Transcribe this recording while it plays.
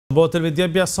സംഭവത്തിൽ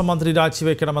വിദ്യാഭ്യാസ മന്ത്രി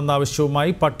രാജിവെക്കണമെന്ന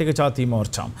ആവശ്യവുമായി പട്ടികജാതി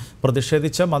മോർച്ച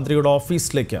പ്രതിഷേധിച്ച് മന്ത്രിയുടെ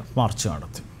ഓഫീസിലേക്ക് മാർച്ച്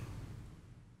നടത്തി.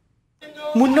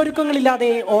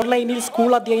 മുന്നൊരുക്കങ്ങളില്ലാതെ ഓൺലൈനിൽ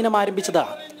സ്കൂൾ അധ്യയനം ആരംഭിച്ചത്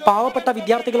പാവപ്പെട്ട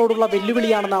വിദ്യാർത്ഥികളോടുള്ള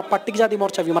വെല്ലുവിളിയാണെന്ന് പട്ടികജാതി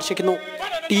മോർച്ച വിമർശിക്കുന്നു.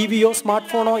 ടിവിയോ സ്മാർട്ട്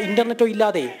ഫോണോ ഇന്റർനെറ്റോ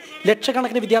ഇല്ലാതെ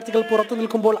ലക്ഷക്കണക്കിന് വിദ്യാർത്ഥികൾ പുറത്തു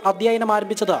നിൽക്കുമ്പോൾ അധ്യയനം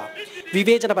ആരംഭിച്ചത്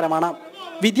വിവേചനപരമാണ്.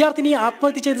 വിദ്യാർത്ഥിനി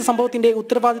ആത്മഹത്യ ചെയ്ത സംഭവത്തിന്റെ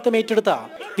ഉത്തരവാദിത്തം ഏറ്റെടുത്ത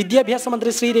വിദ്യാഭ്യാസ മന്ത്രി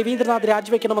ശ്രീ രവീന്ദ്രനാഥ്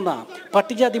രാജിവെക്കണമെന്ന്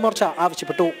പട്ടികജാതി മോർച്ച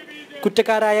ആവശ്യപ്പെട്ടു.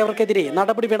 കുറ്റക്കാരായവർക്കെതിരെ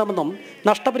നടപടി വേണമെന്നും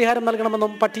നഷ്ടപരിഹാരം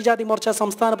നൽകണമെന്നും പട്ടികജാതി മോർച്ച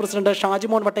സംസ്ഥാന പ്രസിഡന്റ്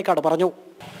ഷാജിമോൻ വട്ടേക്കാട് പറഞ്ഞു.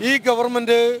 ഈ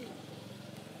ഗവൺമെന്റ്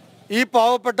ഈ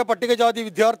പാവപ്പെട്ട പട്ടികജാതി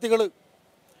വിദ്യാർത്ഥികൾ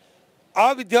ആ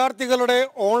വിദ്യാർത്ഥികളുടെ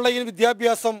ഓൺലൈൻ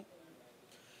വിദ്യാഭ്യാസം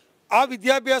ആ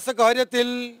വിദ്യാഭ്യാസ കാര്യത്തിൽ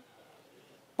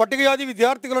പട്ടികജാതി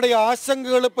വിദ്യാർത്ഥികളുടെ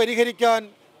ആശങ്കകൾ പരിഹരിക്കാൻ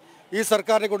ഈ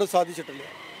സർക്കാരിനെ കൊണ്ട് സാധിച്ചിട്ടില്ല.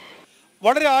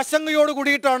 വളരെ ആശങ്കയോട്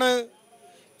കൂടിയിട്ടാണ്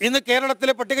ഇന്ന്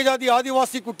കേരളത്തിലെ പട്ടികജാതി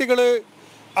ആദിവാസി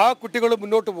കുട്ടികൾ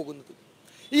മുന്നോട്ട് പോകുന്നത്.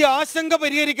 ഈ ആശങ്ക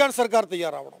പരിഹരിക്കാൻ സർക്കാർ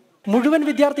തയ്യാറാവണം. മുഴുവൻ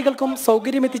വിദ്യാർത്ഥികൾക്കും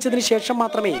സൗകര്യം എത്തിച്ചതിന് ശേഷം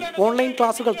മാത്രമേ ഓൺലൈൻ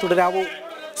ക്ലാസുകൾ തുടരാവൂ.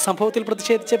 സംഭവത്തിൽ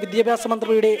പ്രതിഷേധിച്ച വിദ്യാഭ്യാസ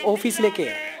മന്ത്രിയുടെ ഓഫീസിലേക്ക്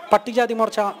പട്ടികജാതി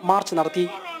മോർച്ച മാർച്ച് നടത്തി.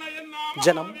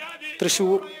 ജനം,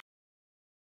 തൃശൂർ.